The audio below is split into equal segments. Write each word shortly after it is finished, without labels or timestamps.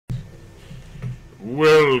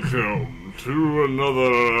Welcome to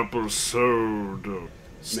another episode of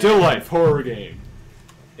Still Life horror game.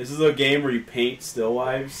 This is a game where you paint still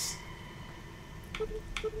lives.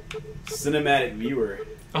 Cinematic viewer.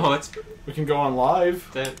 Oh, that's We can go on live.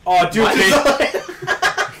 that. Oh, dude,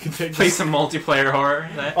 We can take Play this- some multiplayer horror.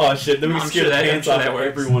 That, oh shit! Then we I'm can scare sure the that- pants I'm sure off that of works.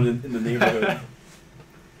 everyone in the neighborhood.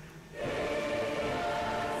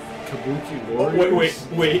 Kabuki Oh, Warriors.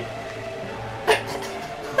 wait.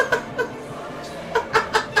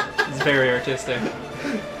 it's very artistic,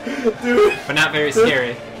 Dude. but not very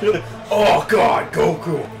scary. Oh god,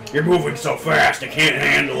 Goku! You're moving so fast, I can't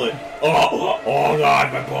handle it. Oh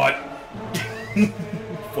god, my butt.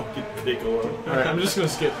 Fucking Piccolo. Alright, I'm just gonna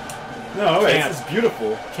skip. No, wait, Can't. this is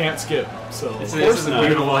beautiful. Can't skip. So This course is a not.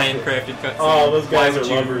 beautiful handcrafted cutscene. Oh, those Why guys would are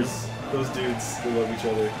you- lovers. Those dudes, they love each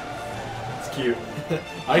other. It's cute.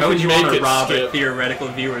 I Why would can you make want to it rob skip. theoretical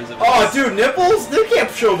viewers of Oh, this? dude, nipples? They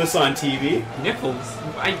can't show this on TV. Nipples?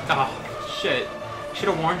 Oh, shit. Should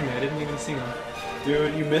have warned me, I didn't even see them.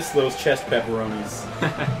 Dude, you missed those chest pepperonis.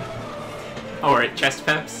 Oh, right, chest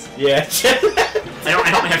peps? Yeah, chest. I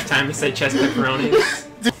don't have time to say chest pepperonis.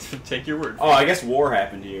 Take your word for Oh, I guess war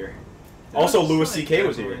happened here. Also, Louis Like, C.K.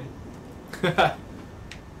 was here.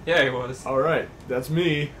 Yeah, he was. Alright, that's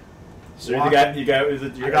me. So you got, is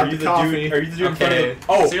it, I got are you the the coffee. dude? Are you the dude in front Okay. of the,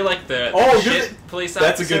 oh, So you're like the Oh, you're shit the- police that's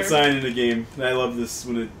a officer? good sign in the game. I love this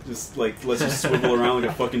when it just like lets you swivel around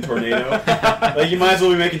like a fucking tornado. Like you might as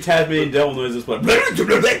well be making Tasmanian devil noises, but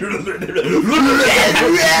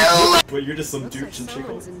but you're just some Looks douche like and chickle.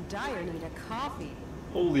 someone's in dire need of coffee.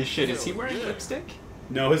 Holy shit, is he wearing lipstick?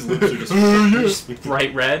 No, his lips are just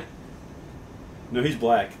Bright red? No, he's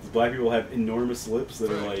black. Black people have enormous lips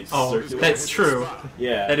that are like Oh, circular. that's true.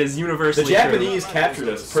 Yeah. That is The universally Japanese captured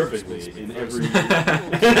us perfectly in every.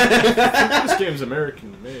 This game's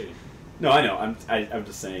American made. No, I know. I'm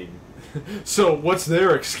just saying. So what's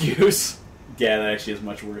their excuse? Yeah, that actually is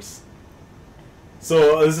much worse.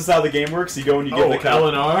 So this is how the game works. You go and you give Oh, the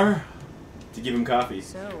coffee LNR? to give him coffee.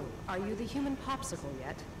 So, are you the human popsicle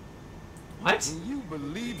yet? What?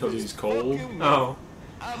 Because he's cold. Oh.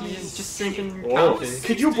 He's just drinking Whoa. coffee.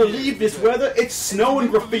 Could you believe this weather? It's snow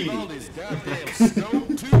and graffiti.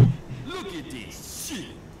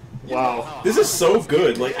 Wow. This is so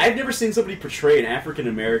good. Like I've never seen somebody portray an African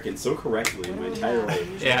American so correctly in my entire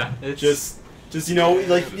life. Yeah, it's Just you know,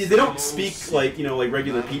 like they don't speak like like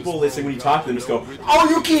regular people. They say when you talk to them, just go, "Oh,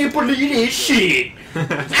 you can't believe this shit!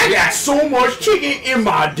 I got so much chicken in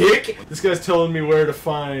my dick." This guy's telling me where to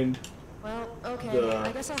find Well, okay. The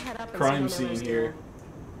I guess I'll head up and crime see how scene they're here.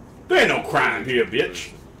 There ain't no crime here,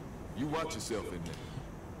 bitch. You watch yourself in there.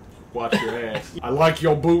 Watch your ass. I like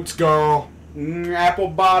your boots, girl. Apple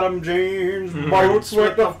bottom jeans, boots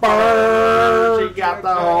with the fur. She got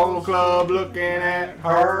the whole club looking at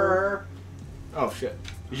her. Oh shit.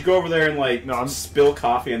 You should go over there and like No, I'm- spill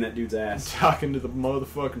coffee on that dude's I'm ass. talking to the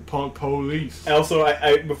motherfucking punk police. Also,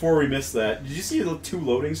 I before we miss that, did you see the 2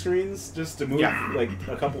 loading screens just to move Yeah. like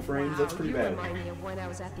a couple frames? That's pretty you bad. remind me of when I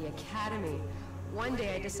was at the academy. One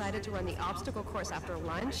day I decided to run the obstacle course after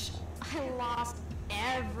lunch. I lost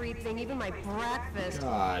everything, even my breakfast.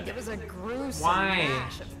 God. It was a gruesome Why?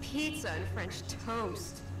 mash of pizza and French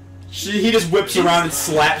toast. He just whips around and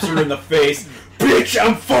slaps her in the face. Bitch,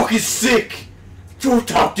 I'm fucking sick. Don't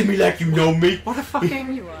talk to me like you know me. what a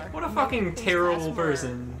fucking You are. what a fucking terrible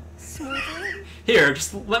person. Smoothly? Here,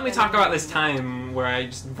 just let me talk about this time where I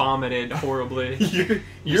just vomited horribly.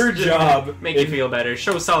 Your Just job, make you feel better.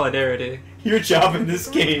 Show solidarity. your job in this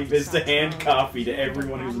game is to hand coffee to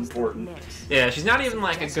everyone who's important. Yeah, she's not even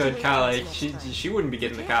like a good colleague. She wouldn't be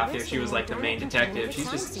getting the coffee if she was like the main detective. She's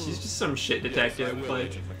just some shit detective.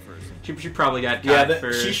 Like she probably got Yeah, caught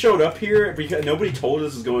for. she showed up here because nobody told us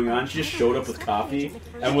this was going on. She just showed up with coffee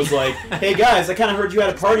and was like, "Hey guys, I kind of heard you had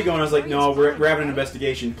a party going." I was like, "No, we're having an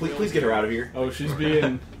investigation. Please get her out of here." Oh, she's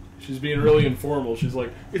being really informal. She's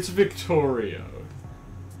like, it's Victoria.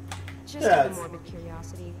 Just Yeah, out of it's- morbid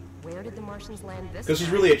curiosity, where did the Martians land this Because she's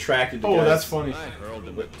time? really attracted to Oh, guys. that's funny. I hurled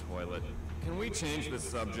in the toilet. Can we change the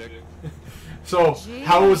subject? So,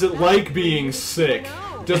 how was it like being sick?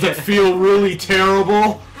 Does it feel really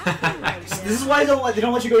terrible? This is why they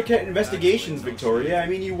don't let you go to investigations, Victoria. I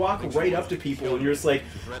mean, you walk right up to people and you're just like,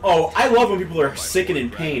 "Oh, I love when people are sick and in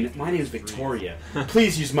pain. My name's Victoria.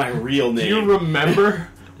 Please use my real Do you name." remember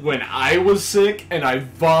when I was sick and I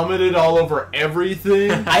vomited all over everything?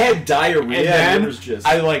 I had diarrhea. And and then it was just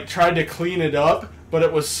I like tried to clean it up, but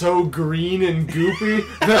it was so green and goopy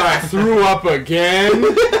that I threw up again.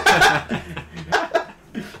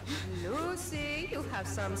 Lucy, you have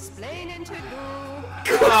some splaining to do.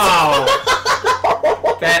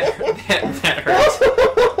 Oh, that hurt.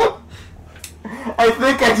 I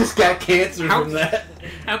think I just got cancer How- from that.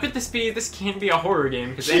 How could this be? This can't be a horror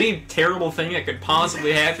game because any terrible thing that could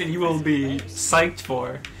possibly happen, you will be psyched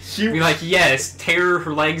for. Be like, yes, tear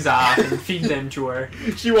her legs off and feed them to her.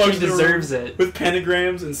 She walks She deserves it. with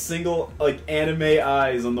pentagrams and single anime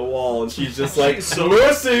eyes on the wall, and she's just like, So-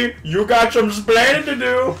 Lucy, you got some explaining to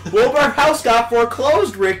do. Well, our house got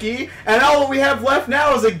foreclosed, Ricky, and all we have left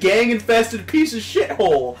now is a gang-infested piece of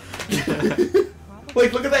shithole.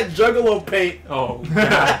 Like, look at that Juggalo paint. Oh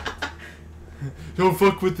god. Don't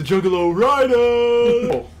fuck with the Juggalo Rider!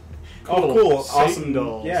 Oh, cool. Satan Awesome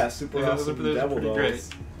dolls. Yeah, super Yeah, those awesome are devil pretty dolls. great.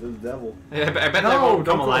 The devil. I bet they No, won't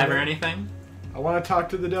don't come go alive or there. anything. I want to talk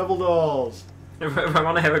to the devil dolls. I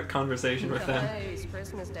want to have a conversation with them. Nice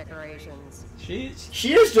Christmas decorations.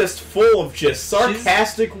 She is just full of just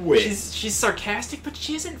sarcastic wit. She's sarcastic, but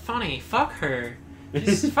she isn't funny. Fuck her.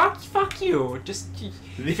 Just fuck you. Just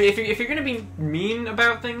if you're gonna be mean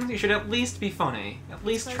about things, you should at least be funny. At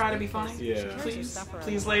least try to be funny. Yeah.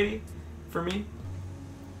 Please, lady, for me.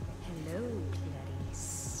 Hello,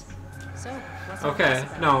 Clarice. So, what's Okay,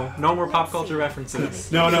 no more pop culture references.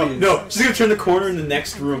 No. She's gonna turn the corner in the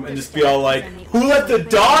next room and just be all like, Who "Who let the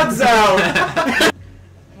dogs out?"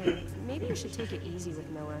 Hey, maybe you should take it easy with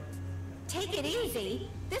Miller. Take it easy?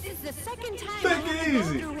 This is the second time Take I have it to go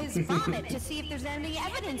easy. through his vomit to see if there's any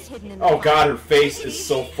evidence hidden in Oh there. god, her face Take it is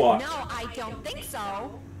so easy. fucked. No, I don't think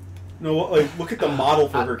so. No, like look at the model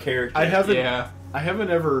for her character. I haven't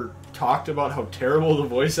ever talked about how terrible the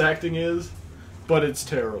voice acting is, but it's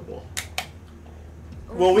terrible.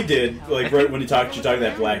 Well, we did. Like right when she talked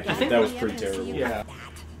that black I kid. think That was we pretty haven't seen terrible.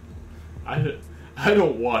 Yeah. I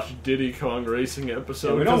don't watch Diddy Kong Racing episodes.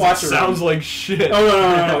 Yeah, we don't 'cause watch it it sounds around- like shit.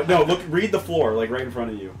 No. Look, read the floor, like right in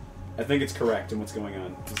front of you. I think it's correct in what's going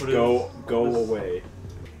on. Just What go is- away.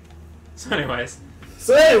 So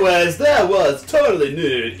anyways, that was totally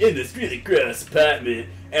nude in this really gross apartment,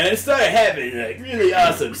 and I started having like really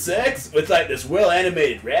awesome sex with like this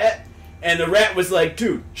well-animated rat, and the rat was like,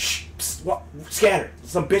 "Dude, shh, psst, scatter!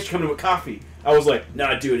 Some bitch coming with coffee." I was like,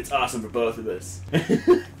 "Nah, dude, it's awesome for both of us."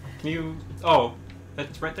 can you? Oh,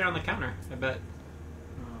 it's right there on the counter. I bet.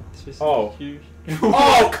 It's just Oh. huge.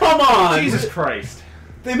 Oh, come on! Jesus Christ.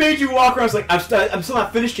 They made you walk around. I was like, I'm still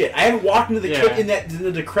not finished yet. I haven't walked into the Yeah. in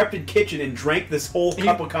the decrepit kitchen and drank this whole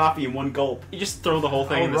cup of coffee in one gulp. You just throw the whole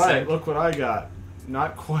thing in the Alright, sink. look what I got.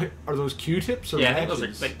 Not quite. Are those Q-tips or Yeah, I think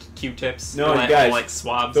matches? those are like Q-tips. No, or you guys, like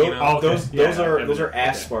swabs. Those, You know. okay. those Yeah, those are okay.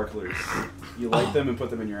 ass sparklers. You light them and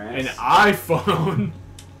put them in your ass. An iPhone.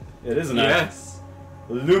 It is an Yes.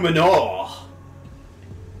 Luminol.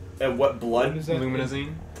 And what blood? What is that?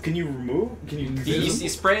 Luminazine. Can you remove? Can you? You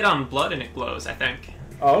spray it on blood and it glows. I think.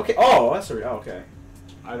 Oh, okay. Oh, that's right. Oh, okay.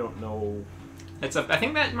 I don't know. I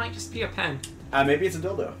think that might just be a pen. Maybe it's a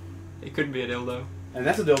dildo. It could be a dildo. And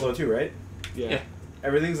that's a dildo too, right? Yeah. Yeah.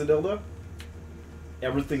 Everything's a dildo.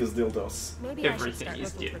 Everything is dildos. Maybe I should Everything start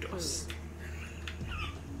is looking for dildos. clues.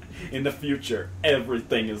 In the future,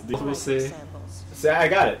 everything is dildos. We'll see. Samples. See, I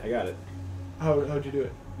got it. How'd you do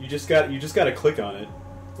it? You just got to click on it.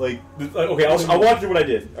 Okay, I'll walk through what I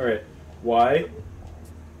did. All right. Y.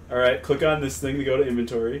 All right. Click on this thing to go to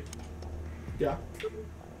inventory. Yeah.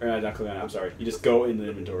 Or not click on it. I'm sorry. You just go in the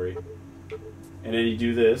inventory, and then you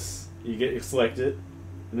do this. You select it,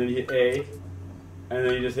 and then you hit A, and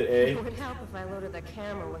then you just hit It A. would help if I loaded the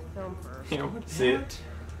camera with film first. You know, what- See it?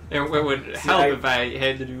 it would help I- if I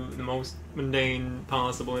had to do the most mundane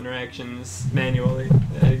possible interactions manually.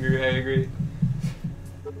 I agree.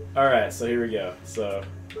 All right. So here we go. So.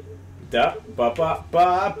 Da ba ba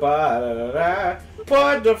ba ba da da da.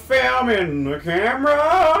 Put the film in the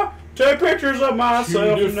camera. Take pictures of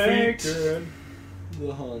myself To defeat naked.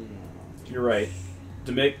 The Hun. You're right.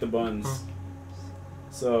 To make the buns. Huh.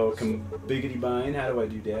 So, biggity bind. How do I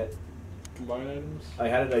do that? Combine items?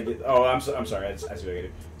 How did I get? Oh, I'm sorry. I see what I gotta do.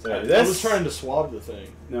 So I do I this. was trying to swab the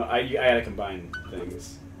thing. No, I gotta combine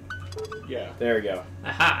things. Yeah. There we go.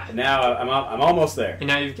 Aha! And now I'm almost there. And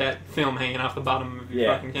now you've got film hanging off the bottom of your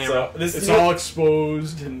Yeah. fucking camera. So this It's is all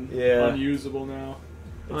exposed and Yeah. unusable now.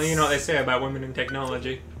 Well, you know what they say about women in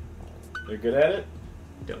technology. They're good at it.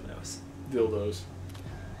 Dildos. Dildos.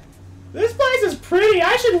 This place is pretty.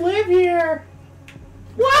 I should live here.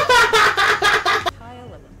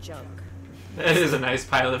 Pile of junk. That is a nice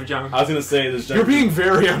pile of junk. I was gonna say this. You're being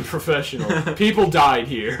very unprofessional. People died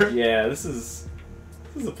here. Yeah, this is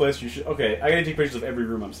a place you should. Okay, I gotta take pictures of every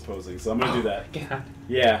room I'm supposing, so I'm gonna do that. God.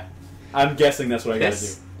 Yeah, I'm guessing that's what I gotta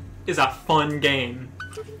This is a fun game.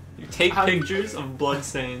 You take pictures of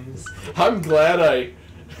bloodstains. I'm glad I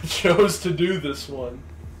chose to do this one.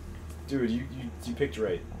 do. Dude, you picked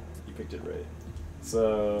right. You picked it right.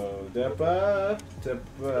 So, depa.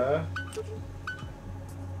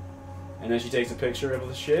 and then she takes a picture of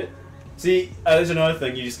the shit. See, there's another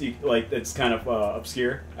thing. Like it's kind of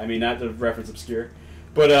obscure. I mean, not the reference obscure,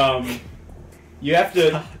 but you have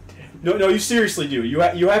to. No, you seriously do. You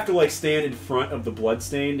have to like stand in front of the blood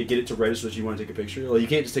stain to get it to register that you want to take a picture. Like you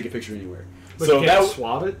can't just take a picture anywhere. But So you can't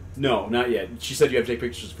swab it? No, not yet. She said you have to take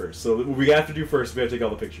pictures first. So what we have to do first, we have to take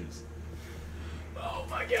all the pictures. Oh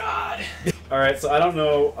my god. Alright, so I don't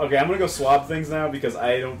know. Okay, I'm gonna go swab things now because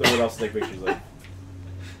I don't know what else to take pictures of.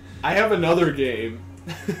 I have another game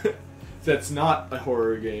that's not a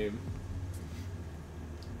horror game.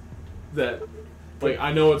 That, like,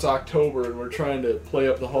 I know it's October and we're trying to play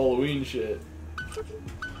up the Halloween shit.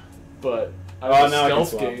 But I have a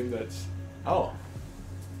stealth game that's... Oh.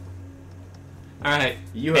 Alright,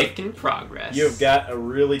 making progress. You have got a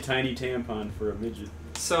really tiny tampon for a midget.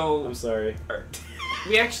 So... I'm sorry. Are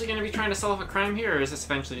we actually going to be trying to solve a crime here, or is this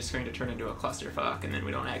eventually just going to turn into a clusterfuck, and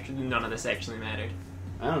then none of this actually mattered?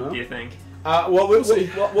 I don't know. Do you think? Well,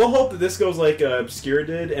 we'll hope that this goes like Obscure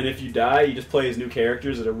did, and if you die, you just play as new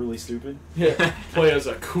characters that are really stupid. Yeah, play as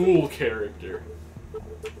a cool character.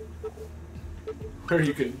 Where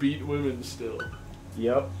you can beat women still.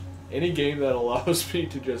 Yep. Any game that allows me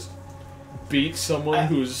to just beat someone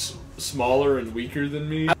who's smaller and weaker than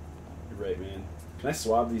me. You're right, man. Can I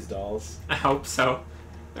swab these dolls? I hope so.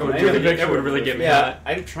 That Can would I have a really, picture of get me Yeah, hot.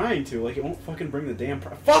 I'm trying to. Like, it won't fucking bring the damn...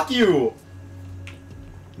 Fuck you!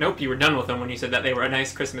 Nope, you were done with them when you said that they were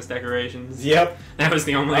nice Christmas decorations. Yep. That was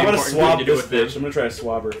the only I'm gonna important swab thing to do this with them. bitch. I'm gonna try to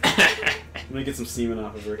swab her. I'm gonna get some semen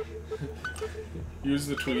off of her. Use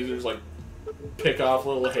the tweezers, like, pick off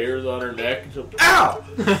little hairs on her neck and she'll... Ow!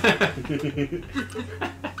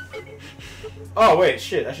 Oh, wait,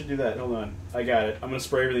 shit. I should do that. Hold on. I got it. I'm gonna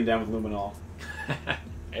spray everything down with luminol.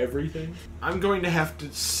 Everything? I'm going to have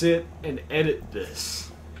to sit and edit this.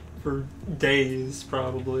 For days,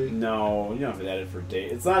 probably. No, you don't have to edit for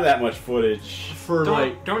days. It's not that much footage. For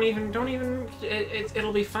don't even.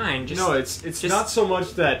 It'll be fine. Just, no, it's not so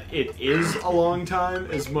much that it is a long time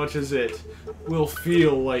as much as it will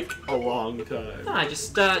feel like a long time. Nah,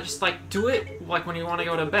 just like do it like when you want to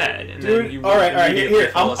go to bed, and Dude, then you. alright,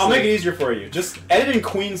 here. fall I'll make it asleep. easier for you. Just edit in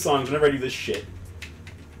Queen songs whenever I do this shit.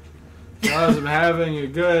 Because I'm having a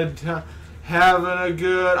good time.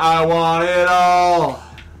 I want it all.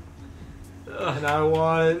 And I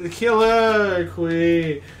want the killer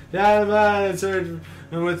queen. Dynamite and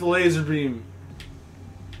with the laser beam.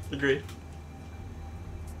 Agree.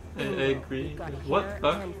 I agree. We've got What hair the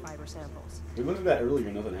fuck? and fiber samples. We looked at that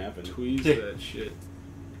earlier, nothing happened. Tweeze Yeah. that shit.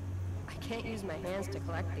 I can't use my hands to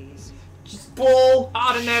collect these. Just Bull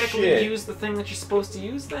automatically shit. use the thing that you're supposed to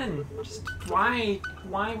use. Then just why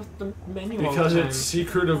with the menu? all Because the time? it's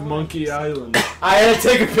Secret of Monkey Island. I had to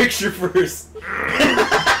take a picture first.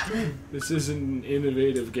 This isn't an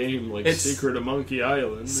innovative game like It's Secret of Monkey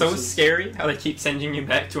Island. so This is- scary how they keep sending you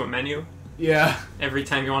back to a menu Yeah. every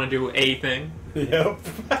time you want to do a thing. Yep.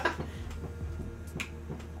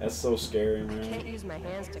 That's so scary, I can't man. use my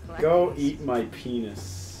hands to collect Go these. eat my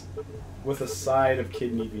penis. With a side of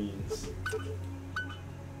kidney beans.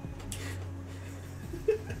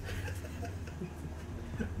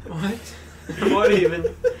 What? What even?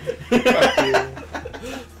 Fuck you.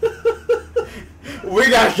 We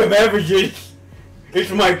got some beverages.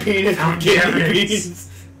 It's my penis Some with kidney beverages.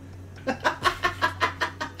 beans.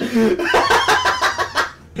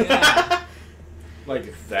 Yeah.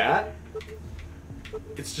 Like that?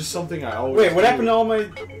 It's just something I always Wait, what do. happened to all my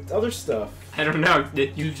other stuff? I don't know.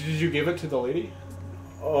 Did Did you give it to the lady?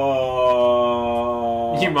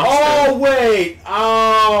 Oh. You must Oh, have. wait.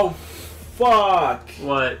 Oh, fuck.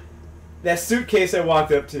 what? That suitcase I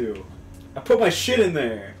walked up to. I put my shit in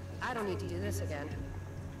there. I don't need to do this again.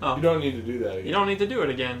 Oh, You don't need to do that again. you don't need to do it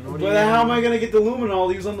again. What do But you how am mean? I gonna get the luminol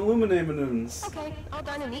to use on the luminamins? Okay, all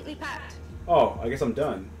done and neatly packed. Oh, I guess I'm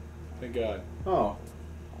done. Thank God. Oh.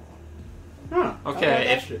 Huh. Okay, that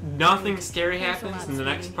if shit. nothing scary happens in the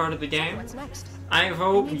next part of the game, What's next? I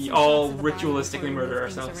vote we all ritualistically murder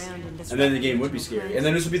ourselves. And then the game would be scary. And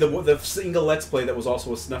then this would be the single Let's Play that was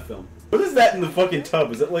also a snuff film. What is that in the fucking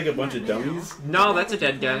tub? Is that like a bunch of dummies? No, that's a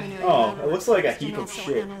dead guy. Oh, it looks like a heap of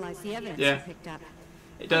shit. Yeah.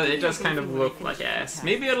 It does kind of look like ass.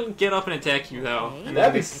 Maybe it'll get up and attack you though. And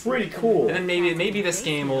That'd be then, pretty cool. and then maybe this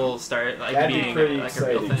game will start like That'd be being pretty like a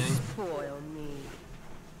real exciting. thing. Spoil me.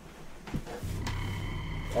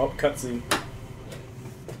 Oh, cutscene.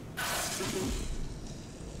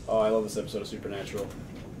 Oh, I love this episode of Supernatural.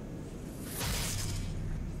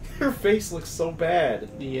 Her face looks so bad.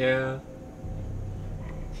 Yeah.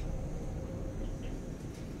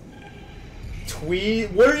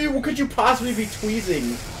 What are you? What could you possibly be tweezing?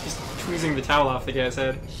 Just tweezing the towel off the guy's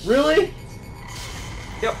head. Really?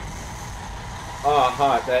 Yep.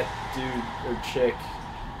 hot. That dude or chick.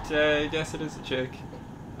 I guess it is a chick.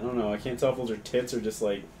 I don't know. I can't tell if those are tits or just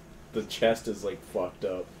like the chest is like fucked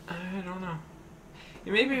up. I don't know.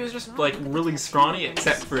 Maybe he was just like really scrawny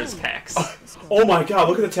except for his pecs. Oh my god,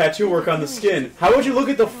 look at the tattoo work on the skin. How would you look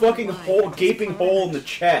at the fucking gaping hole in the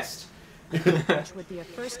chest? Did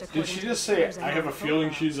she just say, I have a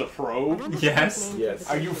feeling she's a pro? Yes. Yes.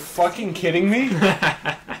 Are you fucking kidding me?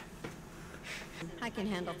 I can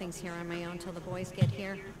handle things here on my own till the boys get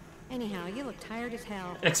here. Anyhow, you look tired as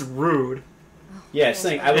hell. It's rude. Yeah,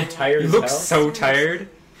 saying I look tired You as look hell. so tired.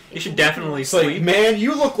 You should definitely It's like, sleep. man,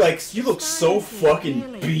 you look so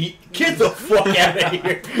fucking beat. Get the fuck out of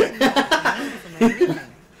here.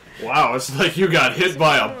 Wow, it's like you got hit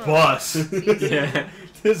by a bus. Yeah.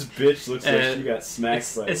 This bitch looks like she got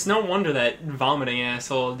smacked by. It's no wonder that vomiting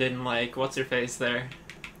asshole didn't like what's her face there.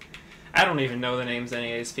 I don't even know the names of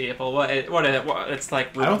any of these people. What it's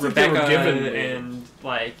like I don't think they Rebecca were given and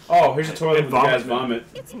like. Oh, here's a toilet with the guy's vomit. vomit.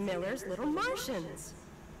 It's Miller's Little Martians.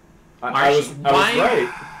 I was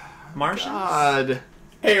right. Martians. God.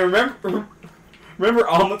 Hey, remember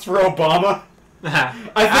omelets for Obama? Oh.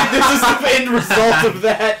 I think this is the end result of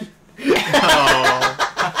that.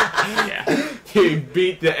 Yeah. He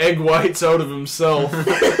beat the egg whites out of himself. Did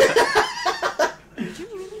you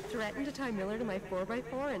really threaten to tie Miller to my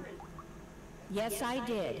 4x4 and... Yes, I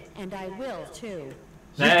did, and I will too. You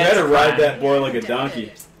That's better ride fine. that boy like a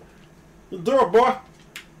donkey. Do it, boy.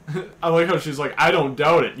 I like how she's like, I don't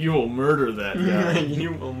doubt it. You will murder that guy.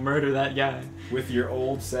 You will murder that guy. With your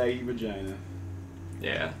old saggy vagina.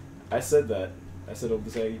 Yeah. I said that. I said old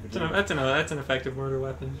saggy vagina. That's an effective murder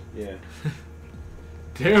weapon. Yeah.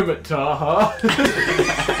 Damn it,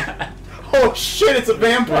 Taha. Oh shit! It's a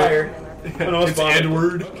vampire. Oh, no, It's vomit.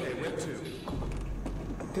 Edward.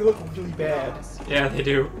 They look really bad. Yeah, they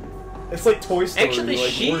do. It's like Toy Story. Actually,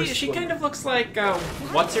 like, she worse, like- kind of looks like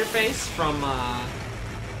what's her face from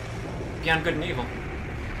Beyond Good and Evil.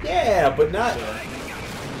 Yeah, but not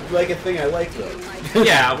like a thing I like though.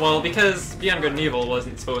 Yeah, well, because Beyond Good and Evil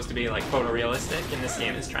wasn't supposed to be like photorealistic, and this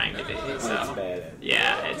game is trying to be. That's So bad.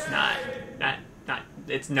 yeah, it's not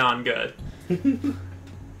it's non-good.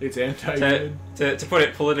 It's anti-good. To put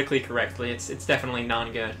it politically correctly, it's definitely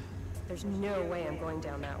non-good. There's no way I'm going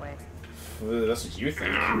down that way. Well, that's what you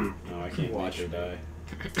think. No, I can't watch her die.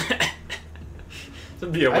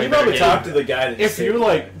 It'd be a I way should better probably game. talk to the guy that If saved you the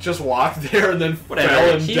like guy. just walked there and then Whatever,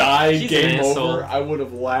 fell and he's died, an game asshole. over, I would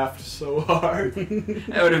have laughed so hard.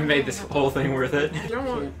 That would have made this whole thing worth it. I don't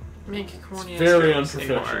want to make corny Very jokes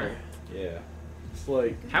unprofessional. anymore. Yeah. It's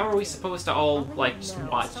like, How are we supposed to all like just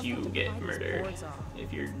watch you get murdered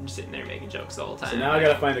if you're sitting there making jokes the whole time? So now I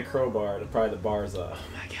gotta find a crowbar to pry the bars off.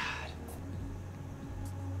 Oh my god.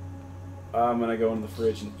 I'm gonna go in the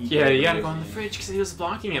fridge and eat. Yeah, you gotta whatever go it in the is. fridge because he was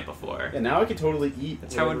blocking it before. Yeah, now I can totally eat.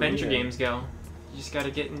 That's how whatever adventure we have. games go. You just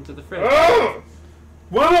gotta get into the fridge. Oh!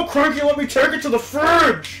 Why won't Cranky let me take it to the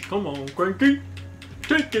fridge? Come on, Cranky.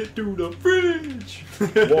 Take it to the fridge.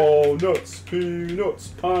 Walnuts, peanuts,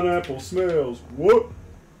 pineapple smells. What?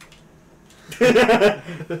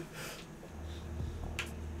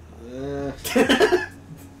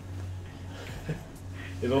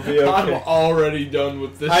 It'll be I'm okay. already done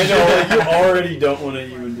with this I know, shit. you already don't want to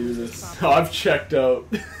even do this. I've checked out.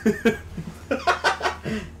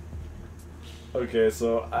 Okay,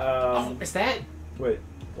 so, Oh, is that? wait,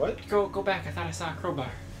 what? Go back. I thought I saw a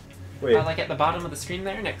crowbar. Wait, Like at the bottom of the screen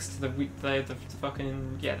there, next to the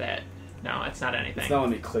fucking that. No, it's not anything. it's not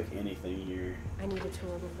letting me click anything here. I need a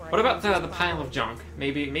tool before What I about use the this pile bottle. of junk?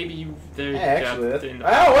 Maybe you there. Hey, actually, that's... in the-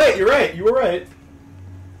 Oh, wait, you're right. You were right.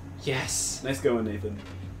 Yes, Nice going, Nathan.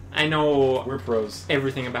 I know We're pros.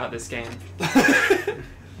 everything about this game. Just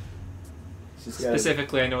gotta-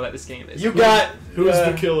 Specifically, I know that this game is. You got... Who's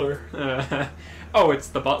the killer? Oh, it's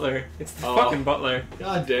the butler. It's the Oh. fucking butler.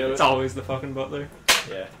 God damn it. It's always the fucking butler.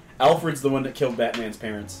 Yeah. Alfred's the one that killed Batman's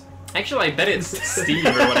parents. Actually, I bet it's Steve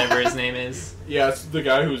or whatever his name is. Yeah, it's the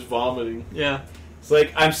guy who's vomiting. Yeah. It's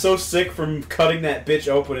like, I'm so sick from cutting that bitch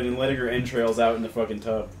open and letting her entrails out in the fucking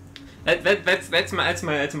tub. That's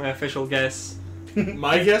my official guess.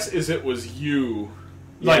 My guess is it was you.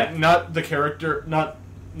 Yeah. Like, not the character, not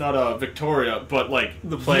Victoria, but like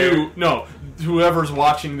The player. You, no, whoever's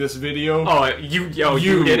watching this video. Oh, you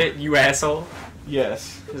You. did it, you asshole.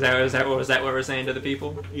 Yes. Is that what we're saying to the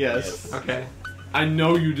people? Yes. Okay. I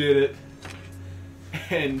know you did it,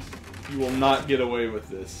 and you will not get away with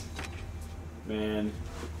this. Man.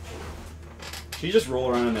 Should you just roll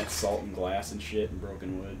around in that salt and glass and shit and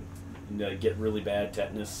broken wood? And get really bad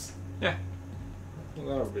tetanus? Yeah. Well,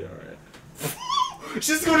 that'll be alright.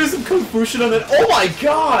 She's gonna do some kung fu shit on that. Oh my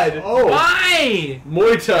god! Oh, Why?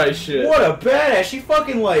 Muay Thai shit. What a badass! She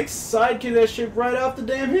fucking like sidekicked that shit right off the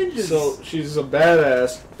damn hinges. So she's a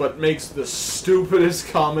badass, but makes the stupidest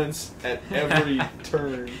comments at every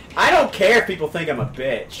turn. I don't care if people think I'm a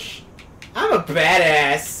bitch. I'm a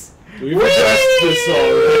badass. We've addressed this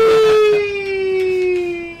already.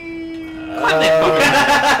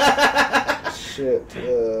 Shit.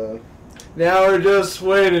 Now we're just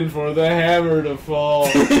waiting for the hammer to fall.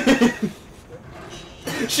 She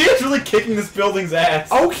is really kicking this building's ass.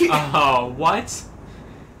 Okay. Oh, what?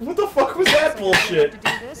 What the fuck was that bullshit? To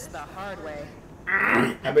do this the hard way.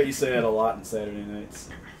 I bet you say that a lot on Saturday nights.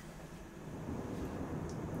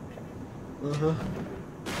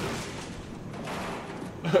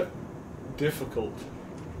 Difficult.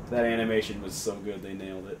 That animation was so good, they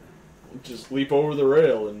nailed it. Just leap over the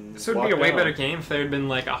rail and. This would walk be a way down. better game if there had been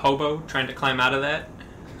like a hobo trying to climb out of that.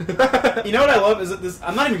 You know what I love is that this.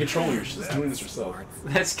 I'm not even controlling her. She's just doing this herself.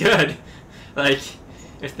 That's good. Like,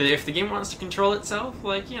 if the game wants to control itself,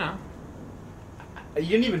 like, you know, You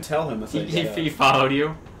didn't even tell him. That's how you got out. he followed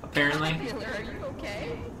you apparently. Miller, are you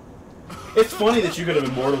okay? It's funny that you could have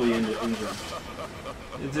been mortally injured.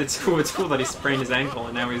 It's cool. It's cool that he sprained his ankle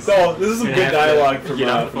and now he's. So this is some gonna good have to dialogue get from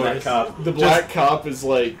out that first. cop. The black cop is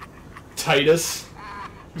like Titus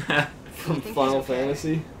from Final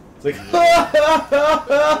Fantasy. It's like,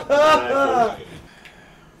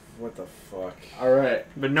 what the fuck? All right.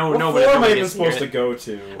 But no, What no. floor am I nobody even gets near supposed to it. go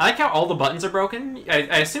to? I like how all the buttons are broken.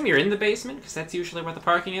 I assume you're in the basement because that's usually where the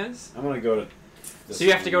parking is. I'm gonna go to. So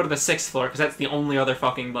you have to go to the 6th floor because that's the only other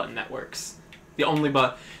fucking button that works. The only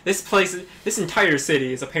this entire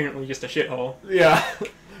city is apparently just a shithole. Yeah.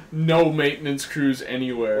 No maintenance crews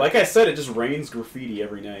anywhere. Like I said, it just rains graffiti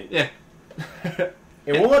every night. Yeah.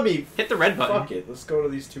 It won't let me. Hit the red button. Fuck it. Let's go to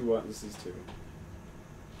these two. This is two.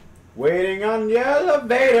 Waiting on the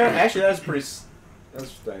elevator. Actually, that's pretty.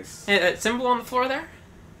 That's nice. Symbol on the floor there?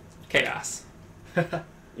 Chaos.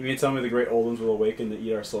 You mean to tell me the great old ones will awaken to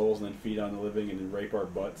eat our souls and then feed on the living and then rape our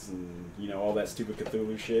butts and all that stupid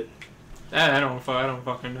Cthulhu shit? I don't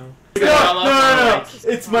fucking know. No!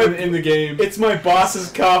 It's my in the game. It's my boss's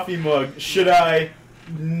coffee mug. Should I?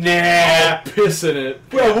 Nah. Piss in it.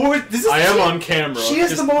 Bro, this is I am on camera. She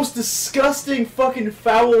is the most disgusting, fucking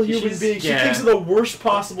foul human She's- being. She yeah. thinks of the worst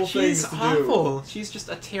possible She's things to awful. She's just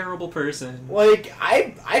a terrible person. do. Like,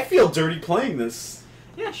 I feel dirty playing this.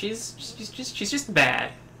 Yeah, she's just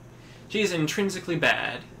bad. She's intrinsically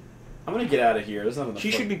bad. I'm gonna get out of here. There's nothing.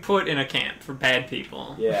 She should be put in a camp for bad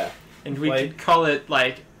people. Yeah. And we Like- could call it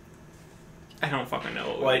like I don't fucking know.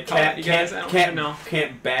 What we Like call it, you guys. I don't even know.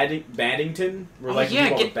 Camp Baddington. Where Oh, like yeah, we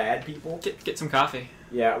call get- it bad people. Get some coffee.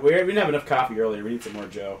 Yeah, we didn't have enough coffee earlier. We need some more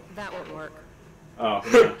Joe. That won't work. Oh.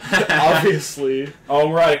 Yeah. Obviously. Oh,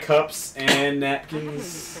 we're out of cups and I can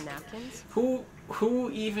use napkins. for napkins.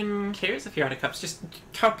 Who even cares if you're out of cups? Just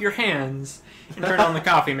cup your hands and turn on the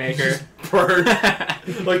coffee maker. Burn.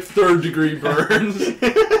 Like 3rd degree burns.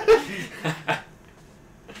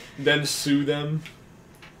 Then sue them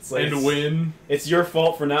It's like, and win. It's your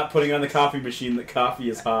fault for not putting on the coffee machine that coffee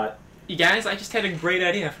is hot. You guys, I just had a great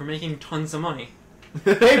idea for making tons of money.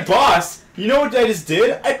 Hey, boss! You know what I just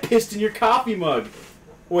did? I pissed in your coffee mug.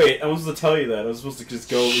 Wait, I was supposed to tell you that. I was supposed to just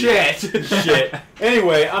go. Shit. Shit.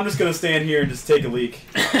 Anyway, I'm just gonna stand here and just take a leak.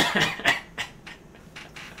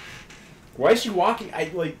 Why is she walking?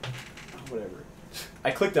 Whatever. I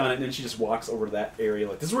clicked on it and then she just walks over to that area.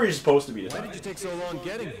 Like, this is where you're supposed to be Why tonight. did you take so long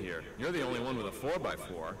getting here? You're the only one with a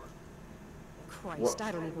 4x4. Christ,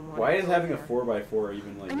 I don't even want Why to is go having a there. 4x4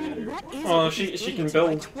 even like I mean, matter? what is Well, it with she these can idiots who buy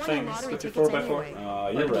build 20 things lottery with your tickets 4x4. anyway?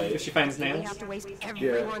 You're Like, right. if she finds They nails. have to waste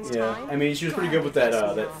everyone's time. I mean, she was pretty good with that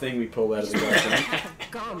that thing we pulled out of the garden.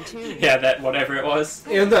 Gum too. Yeah, that whatever it was.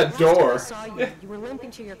 And that Last time I door. saw you, you were limping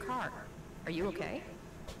to your car. Are you okay?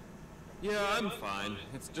 Yeah, I'm fine.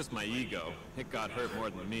 It's just my ego. It got hurt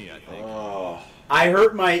more than me, I think. Oh. I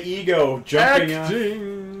hurt my ego jumping out.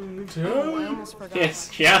 Acting. Oh, I almost forgot. It's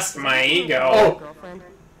just my ego. Oh. Girlfriend.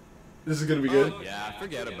 This is gonna be good. Yeah,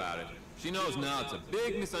 forget about it. She knows now it's a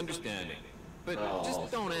big misunderstanding. But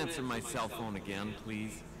just don't answer my cell phone again,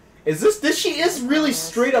 please. Is this? She is really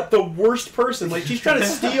straight up the worst person. Like, she's trying to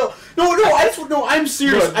steal. No, I'm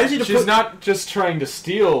serious. Look, I just need to she's put. not just trying to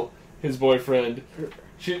steal his boyfriend.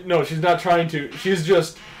 She's not trying to. She's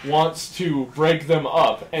just wants to break them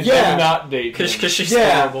up and Yeah. then not date him. Because she's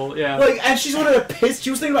Yeah. horrible. Yeah. Like, and she's wanted to piss.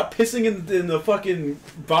 She was thinking about pissing in the fucking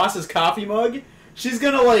boss's coffee mug. She's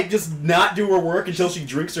gonna like just not do her work until she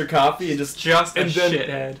drinks her coffee and just a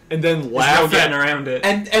shithead. And then There's laugh no getting around it.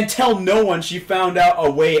 and tell no one she found out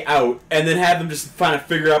a way out, and then have them just kind of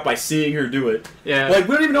figure out by seeing her do it. Yeah. Like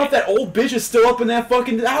we don't even know if that old bitch is still up in that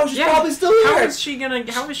fucking house. She's probably still here.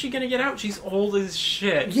 How is she gonna get out? She's old as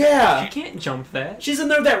shit. Yeah. She can't jump that. She's in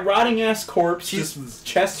there with that rotting ass corpse, just with his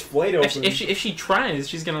chest flayed open. If she tries,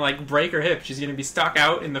 she's gonna like break her hip. She's gonna be stuck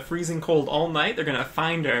out in the freezing cold all night. They're gonna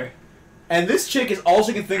find her. And this chick is all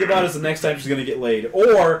she can think about is the next time she's gonna get laid,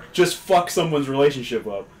 or just fuck someone's relationship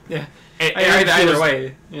up. Yeah. And Either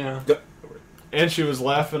way, yeah. And she was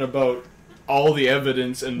laughing about all the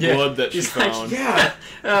evidence and blood that she found.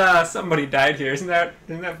 Yeah. Somebody died here. Isn't that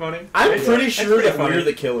funny? I'm pretty sure that funny. we're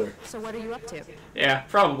the killer. So what are you up to? Yeah,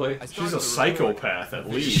 probably. She's a psychopath, at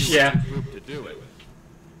least. Yeah. To do it.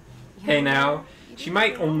 Hey, now she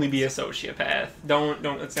might only be a sociopath. Don't.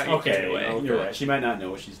 Let's not get carried away. You're right. She might not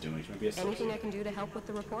know what she's doing. She might be a Anything I can do to help with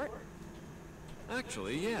the report?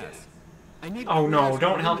 Actually, yes. I need Oh no!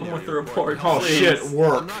 Don't help him with the report. Oh please. shit,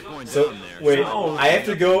 work. I'm not going So down there. wait, No. I have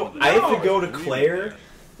to go. I have to go to Claire.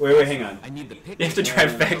 Wait, hang on. I need the You have to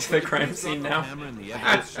drive back to the crime scene now.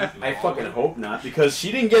 I fucking hope not, because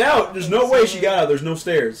she didn't get out. There's no way she got out. There's no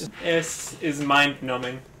stairs. This is mind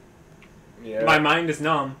numbing. Yeah. My mind is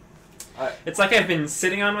numb. I- It's like I've been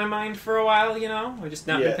sitting on my mind for a while, you know? I've just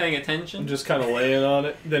not Yeah. been paying I'm attention. just kind of laying on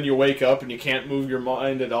it. Then you wake up and you can't move your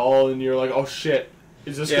mind at all, and you're like, "Oh shit,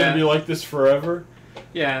 is this Yeah. gonna be like this forever?"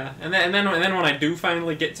 Yeah, and then when I do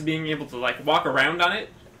finally get to being able to like walk around on it,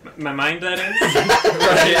 my mind that is,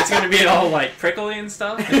 it's gonna be all like prickly and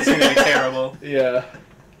stuff. And it's gonna be terrible. Yeah.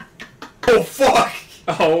 Oh fuck!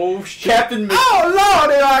 Oh shit! Captain Oh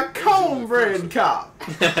lordy, our cornbread cop.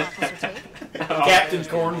 Officer Tate? Captain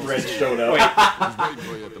Cornbread showed up. Wait, He's waiting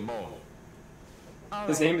for you at the mall. All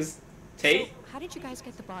his right. name is Tate. So, how did you guys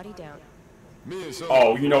get the body down? Me and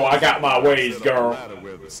Oh, you know I got my ways, girl.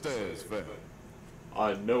 Where the stairs fell.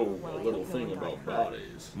 I know Well, a I little don't thing know about about her.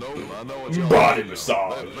 bodies. No, I know what y'all Body do now.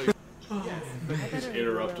 massage. Just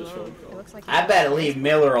interrupt his phone It call. looks like I better leave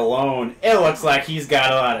Miller alone. It looks like he's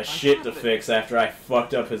got a lot of shit to fix after I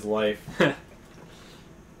fucked up his life.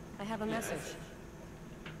 I have a message.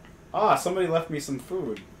 Ah, somebody left me some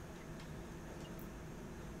food.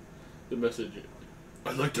 The message.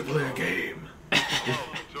 I'd like to play a game.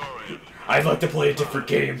 I'd like to play a different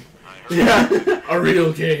game. Yeah, a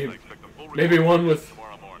real game. Maybe one with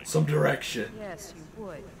some direction. Yes, you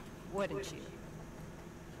would. Wouldn't you?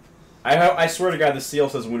 I swear to God, the seal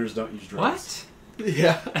says winners don't use drugs. What?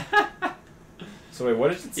 Yeah. So wait, what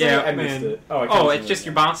did it say? Yeah, I missed man. it. Oh, I can't Oh, see it's it. just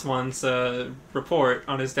your boss wants a report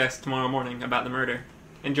on his desk tomorrow morning about the murder,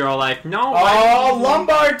 and you're all like, "No." Oh,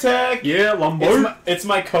 lumbar tech. Yeah, lumbar. It's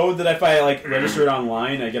my code that if I like register it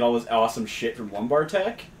online, I get all this awesome shit from lumbar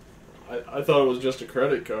tech. I thought it was just a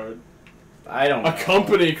credit card. I don't. A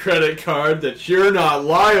company credit card that you're not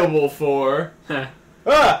liable for. Ah!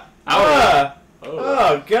 Ah! Oh.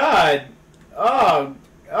 Oh God! Oh!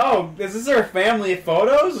 Oh! Is this our family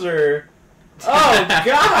photos or? Oh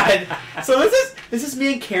God! So this is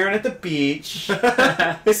me and Karen at the beach.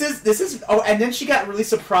 This is. Oh, and then she got really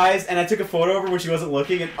surprised, and I took a photo of her when she wasn't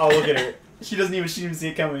looking, and oh, look at her. She didn't even see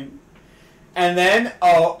it coming. And then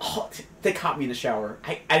they caught me in the shower.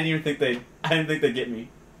 I didn't think they'd get me.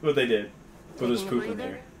 What they did. But there's Taking a poop in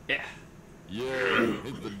breather? there. Yeah,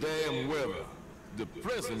 it's the damn weather.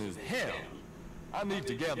 Depressing as hell. I need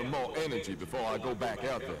to gather more energy before I go back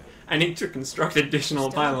out there. I need to construct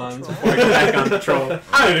additional Still on pylons patrol. before I get back on patrol.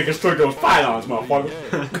 I need to construct those pylons,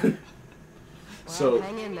 motherfucker. Well, So-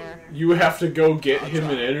 hang in there. You have to go get him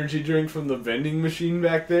an energy drink from the vending machine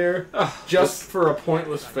back there just for a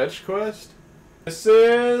pointless fetch quest? This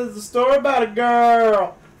is the story about a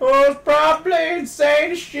girl who's probably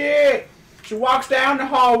insane as shit. She walks down the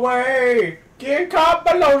hallway, getting caught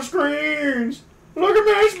by those screens. Look at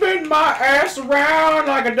me spinning my ass around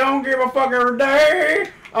like I don't give a fuck every day.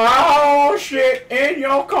 Oh shit, in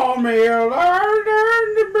your cornmeal.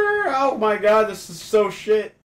 Oh my God, this is so shit.